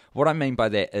 So what I mean by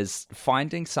that is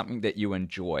finding something that you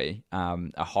enjoy,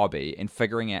 a hobby, and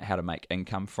figuring out how to make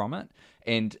income from it.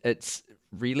 And it's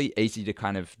really easy to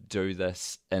kind of do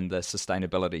this in the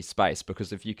sustainability space,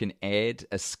 because if you can add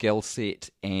a skill set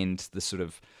and the sort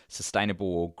of sustainable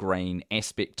or green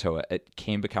aspect to it, it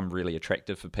can become really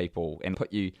attractive for people and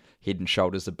put you head and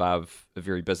shoulders above a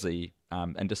very busy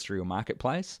industry or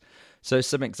marketplace. So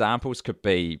some examples could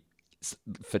be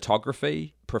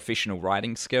photography, professional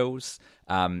writing skills,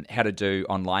 how to do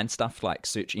online stuff like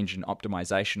search engine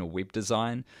optimization or web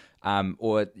design,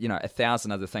 or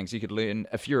 1,000 other things. You could learn,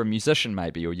 if you're a musician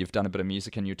maybe, or you've done a bit of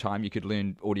music in your time, you could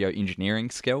learn audio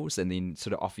engineering skills and then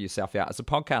sort of offer yourself out as a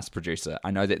podcast producer.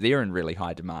 I know that they're in really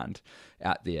high demand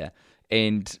out there.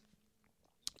 And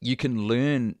you can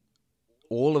learn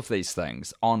all of these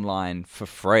things online for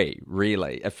free,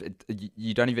 really.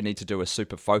 You don't even need to do a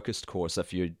super focused course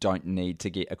if you don't need to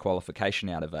get a qualification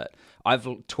out of it. I've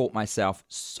taught myself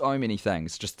so many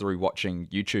things just through watching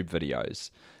YouTube videos.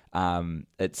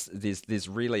 There's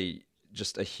really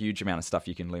just a huge amount of stuff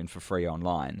you can learn for free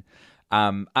online.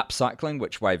 Upcycling,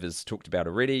 which Wave has talked about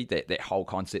already, that whole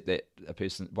concept that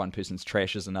one person's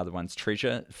trash is another one's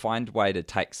treasure. Find a way to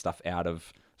take stuff out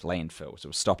of landfills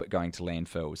or stop it going to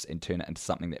landfills and turn it into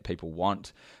something that people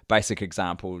want. Basic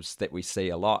examples that we see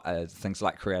a lot are things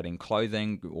like creating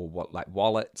clothing or like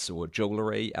wallets or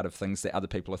jewelry out of things that other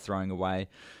people are throwing away.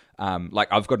 Like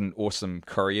I've got an awesome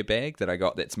courier bag that I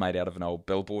got that's made out of an old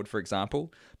billboard, for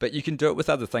example. But you can do it with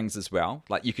other things as well.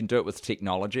 Like you can do it with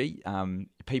technology.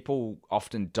 People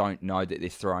often don't know that they're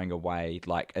throwing away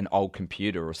like an old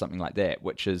computer or something like that,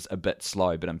 which is a bit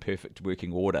slow but in perfect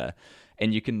working order.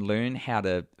 And you can learn how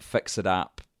to fix it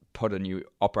up, put a new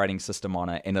operating system on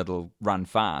it, and it'll run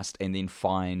fast, and then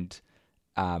find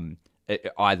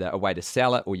either a way to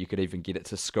sell it, or you could even get it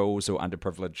to schools or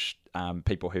underprivileged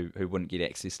people who wouldn't get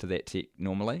access to that tech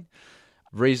normally.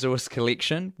 Resource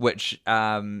collection, which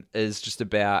is just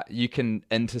about, you can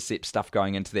intercept stuff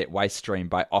going into that waste stream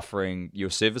by offering your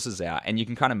services out, and you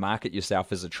can kind of market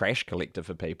yourself as a trash collector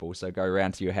for people. So go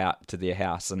around to their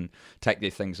house and take their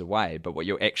things away, but what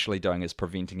you're actually doing is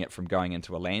preventing it from going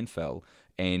into a landfill,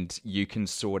 and you can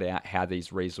sort out how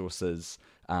these resources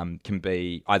can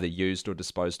be either used or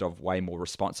disposed of way more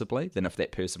responsibly than if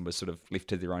that person was sort of left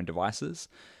to their own devices.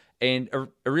 And a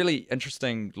really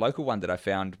interesting local one that I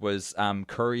found was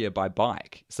Courier by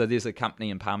Bike. So there's a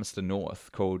company in Palmerston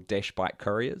North called Dash Bike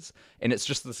Couriers, and it's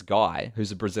just this guy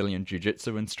who's a Brazilian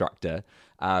jiu-jitsu instructor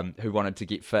who wanted to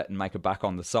get fit and make a buck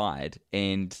on the side,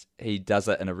 and he does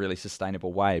it in a really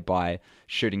sustainable way by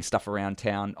shooting stuff around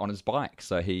town on his bike.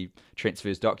 So he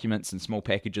transfers documents and small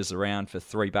packages around for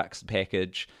 $3 a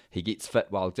package. He gets fit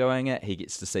while doing it. He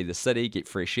gets to see the city, get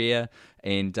fresh air,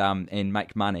 and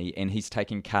make money. And he's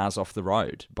taking cars off the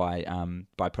road by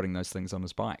putting those things on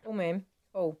his bike. Oh man,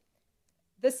 cool.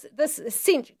 This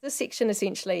section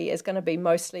essentially is going to be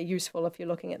mostly useful if you're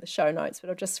looking at the show notes,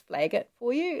 but I'll just flag it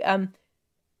for you.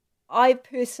 I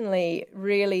personally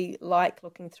really like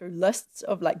looking through lists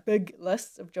of like big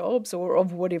lists of jobs or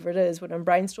of whatever it is when I'm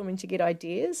brainstorming to get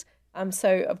ideas.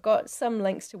 So I've got some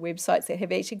links to websites that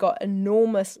have actually got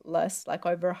enormous lists, like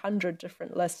over 100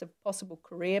 different lists of possible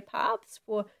career paths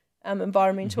for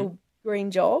environmental green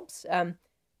jobs.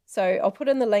 So I'll put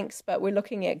in the links, but we're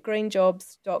looking at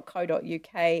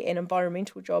greenjobs.co.uk and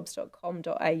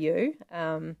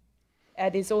environmentaljobs.com.au.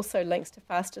 There's also links to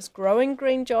fastest growing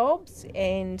green jobs,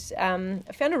 and I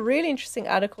found a really interesting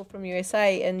article from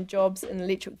USA in jobs in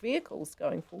electric vehicles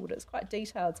going forward. It's quite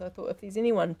detailed, so I thought if there's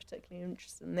anyone particularly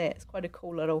interested in that, it's quite a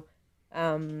cool little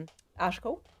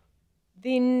article.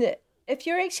 Then if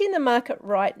you're actually in the market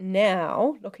right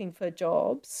now looking for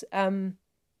jobs, there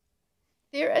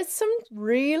is some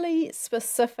really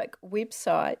specific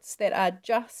websites that are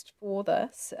just for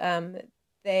this,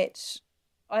 they're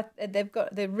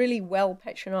really well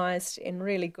patronised and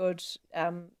really good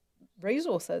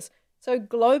resources. So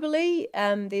globally,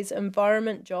 there's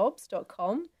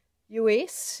environmentjobs.com,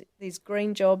 US, there's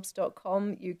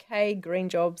greenjobs.com, UK,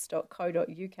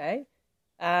 greenjobs.co.uk.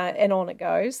 And on it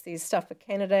goes. There's stuff for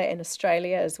Canada and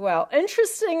Australia as well.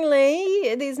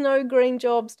 Interestingly, there's no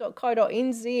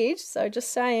greenjobs.co.nz, so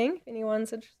just saying, if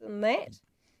anyone's interested in that.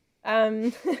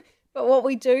 But what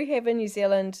we do have in New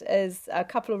Zealand is a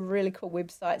couple of really cool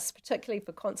websites, particularly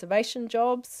for conservation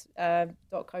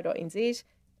jobs.co.nz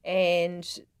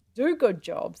and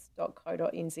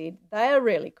dogoodjobs.co.nz. They are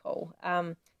really cool.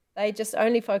 They just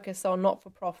only focus on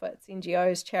not-for-profits,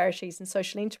 NGOs, charities, and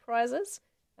social enterprises.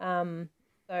 So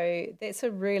that's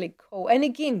a really cool, and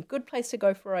again, good place to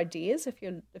go for ideas if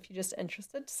you're just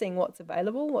interested, seeing what's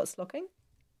available, what's looking.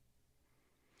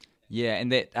 Yeah,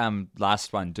 and that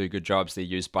last one, Do Good Jobs, they're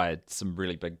used by some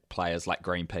really big players like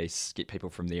Greenpeace, get people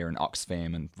from there, and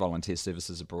Oxfam and Volunteer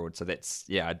Services Abroad. So that's,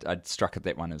 yeah, I'd struck at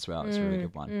that one as well. It's a really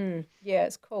good one. Yeah,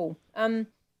 it's cool.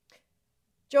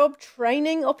 Job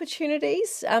training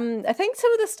opportunities. I think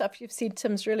some of the stuff you've said,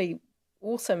 Tim's really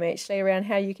awesome, actually, around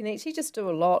how you can actually just do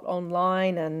a lot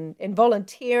online and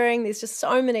volunteering. There's just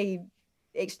so many,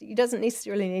 actually, it doesn't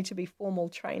necessarily need to be formal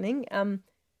training.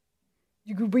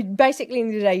 Basically,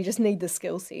 in the day, you just need the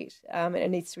skill set, and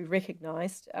it needs to be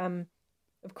recognised. Of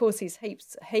course, there's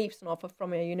heaps on offer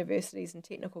from our universities and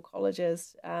technical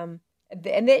colleges, and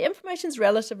that information is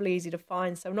relatively easy to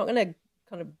find. So I'm not going to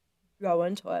kind of go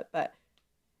into it, but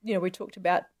we talked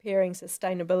about pairing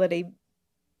sustainability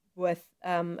with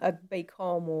a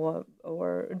BCom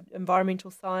or environmental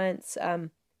science.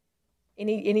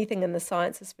 Anything in the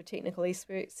sciences for technical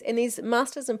experts. And there's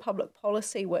Masters in Public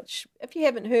Policy, which, if you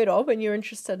haven't heard of and you're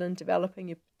interested in developing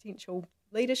your potential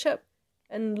leadership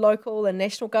in local and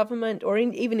national government or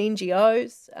even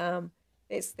NGOs,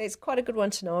 that's quite a good one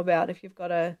to know about if you've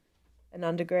got an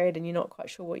undergrad and you're not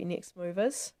quite sure what your next move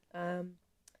is.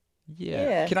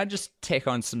 Yeah. Can I just tack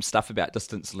on some stuff about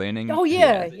distance learning? Oh,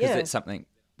 yeah. Because that's something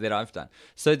that I've done.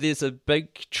 So there's a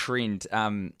big trend.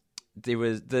 I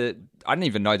didn't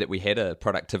even know that we had a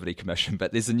productivity commission,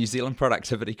 but there's a New Zealand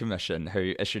Productivity Commission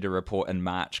who issued a report in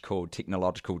March called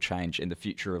Technological Change and the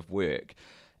Future of Work.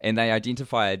 And they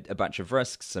identified a bunch of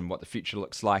risks and what the future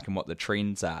looks like and what the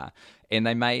trends are. And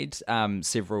they made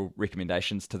several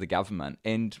recommendations to the government.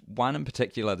 And one in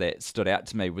particular that stood out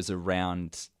to me was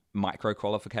around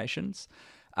micro-qualifications.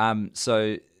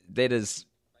 So that is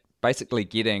basically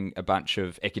getting a bunch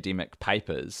of academic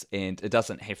papers, and it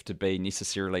doesn't have to be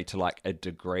necessarily to like a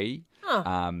degree.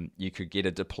 You could get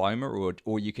a diploma,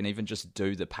 or you can even just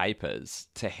do the papers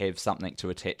to have something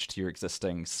to attach to your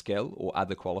existing skill or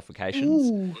other qualifications.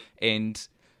 Ooh. And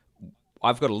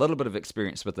I've got a little bit of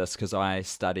experience with this because I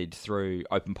studied through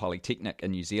Open Polytechnic in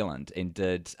New Zealand and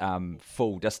did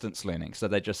full distance learning. So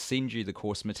they just send you the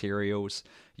course materials.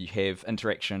 You have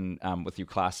interaction with your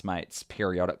classmates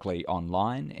periodically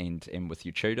online and with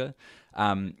your tutor.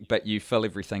 But you fill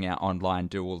everything out online,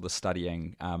 do all the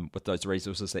studying with those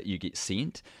resources that you get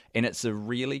sent. And it's a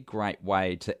really great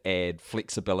way to add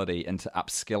flexibility into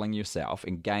upskilling yourself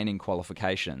and gaining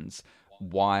qualifications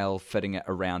while fitting it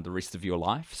around the rest of your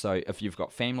life. So if you've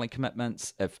got family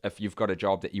commitments, if you've got a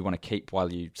job that you want to keep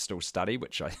while you still study,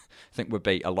 which I think would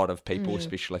be a lot of people,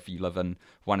 especially if you live in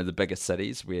one of the biggest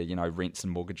cities where, rents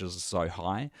and mortgages are so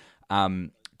high,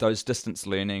 those distance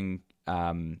learning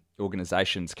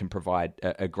organizations can provide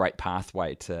a great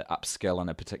pathway to upskill in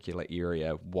a particular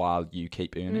area while you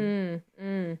keep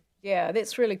earning. Yeah,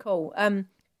 that's really cool.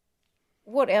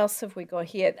 What else have we got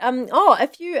here?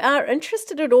 If you are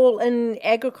interested at all in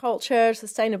agriculture,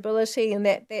 sustainability, and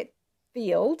that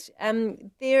field,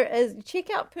 there is,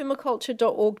 check out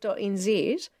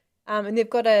permaculture.org.nz, and they've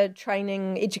got a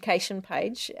training education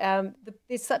page.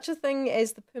 There's such a thing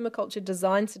as the Permaculture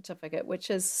Design Certificate, which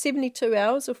is 72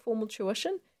 hours of formal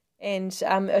tuition, and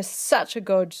is such a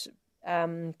good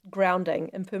grounding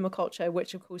in permaculture,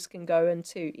 which of course can go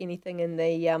into anything in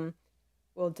the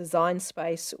design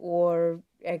space or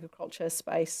agriculture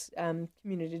space,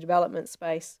 community development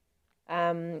space.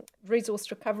 Resource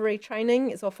recovery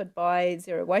training is offered by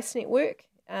Zero Waste Network.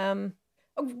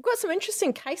 I've got some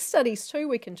interesting case studies too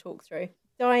we can talk through.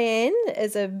 Diane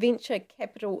is a venture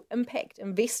capital impact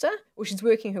investor, or she's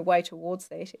working her way towards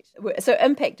that. So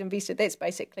impact investor, that's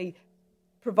basically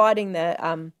providing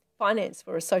the finance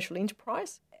for a social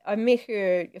enterprise. I met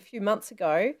her a few months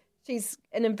ago. She's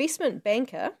an investment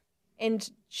banker,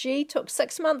 and she took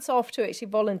 6 months off to actually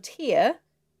volunteer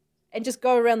and just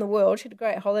go around the world. She had a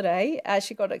great holiday.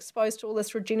 She got exposed to all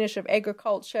this regenerative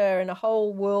agriculture and a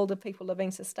whole world of people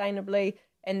living sustainably,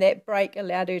 and that break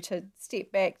allowed her to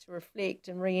step back, to reflect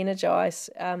and re-energise.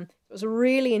 It was a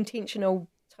really intentional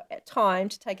time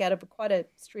to take out of quite a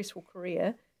stressful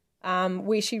career,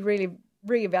 where she really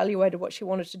re-evaluated what she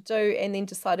wanted to do and then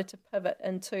decided to pivot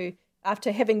into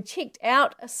after having checked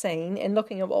out a scene and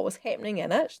looking at what was happening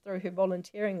in it through her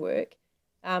volunteering work,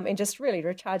 and just really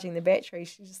recharging the battery,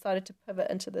 she decided to pivot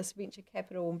into this venture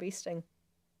capital investing.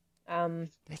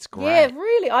 That's great. Yeah,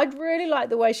 really. I'd really like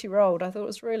the way she rolled. I thought it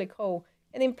was really cool.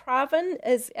 And then Pravin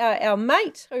is our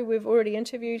mate who we've already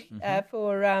interviewed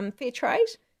for Fair Trade.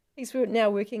 He's now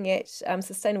working at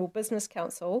Sustainable Business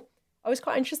Council. I was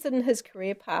quite interested in his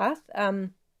career path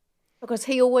because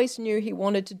he always knew he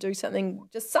wanted to do something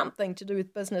to do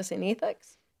with business and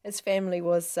ethics. His family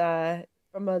was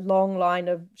from a long line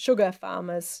of sugar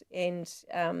farmers, and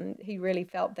he really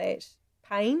felt that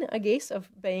pain, I guess, of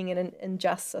being in an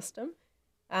unjust system.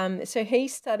 So he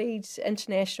studied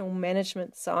international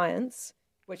management science,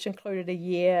 which included a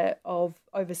year of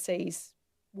overseas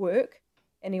work,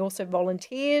 and he also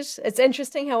volunteered. It's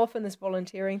interesting how often this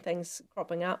volunteering thing's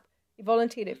cropping up. He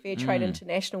volunteered at Fair Trade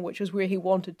International, which was where he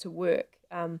wanted to work.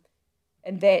 And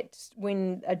that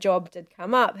when a job did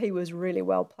come up, he was really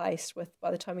well placed with,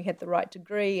 by the time he had the right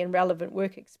degree and relevant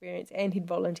work experience, and he'd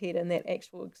volunteered in that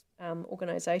actual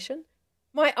organisation.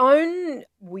 My own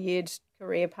weird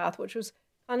career path, which was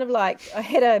kind of like I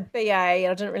had a BA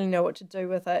and I didn't really know what to do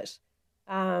with it.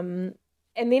 And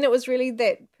then it was really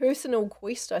that personal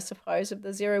quest, I suppose, of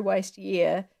the zero waste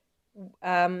year.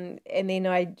 And then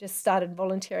I just started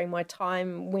volunteering my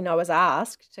time when I was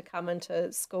asked to come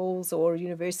into schools or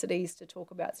universities to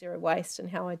talk about zero waste and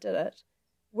how I did it,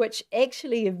 which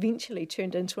actually eventually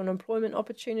turned into an employment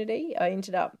opportunity. I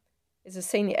ended up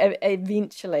as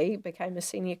eventually became a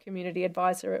senior community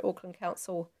advisor at Auckland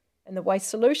Council and the Waste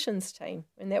Solutions team.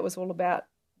 And that was all about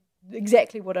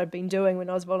exactly what I'd been doing when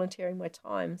I was volunteering my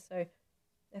time. So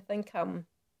I think,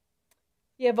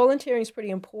 volunteering is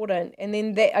pretty important. And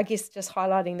then that, I guess, just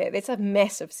highlighting that's a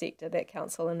massive sector, that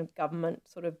council and government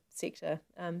sort of sector,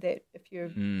 that if you're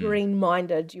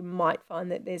green-minded, you might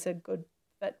find that there's a good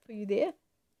fit for you there.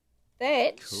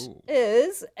 That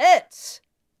is it.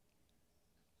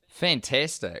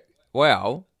 Fantastic.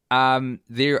 Well,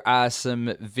 there are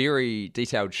some very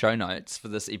detailed show notes for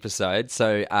this episode,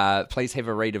 so please have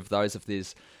a read of those if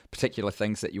there's particular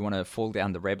things that you want to fall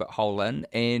down the rabbit hole in.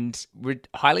 And we'd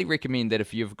highly recommend that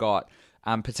if you've got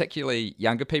particularly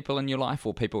younger people in your life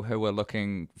or people who are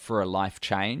looking for a life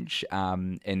change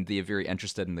and they're very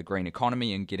interested in the green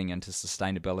economy and getting into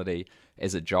sustainability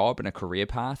as a job and a career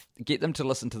path, get them to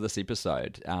listen to this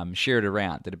episode. Share it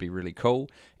around. That'd be really cool.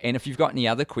 And if you've got any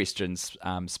other questions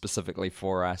specifically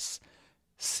for us,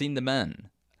 send them in.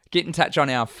 Get in touch on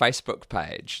our Facebook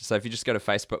page. So if you just go to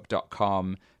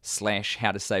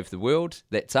facebook.com/howtosave-the-world,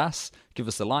 that's us. Give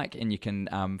us a like and you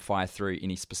can fire through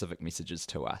any specific messages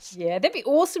to us. Yeah, that'd be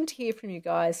awesome to hear from you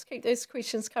guys. Keep those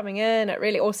questions coming in,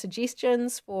 or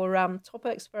suggestions for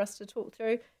topics for us to talk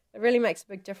through. It really makes a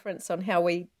big difference on how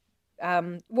we,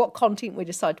 what content we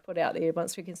decide to put out there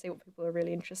once we can see what people are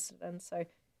really interested in. So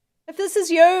if this is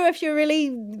you, if you're really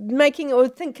making or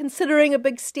considering a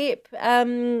big step,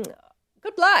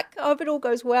 good luck. I hope it all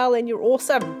goes well and you're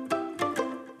awesome.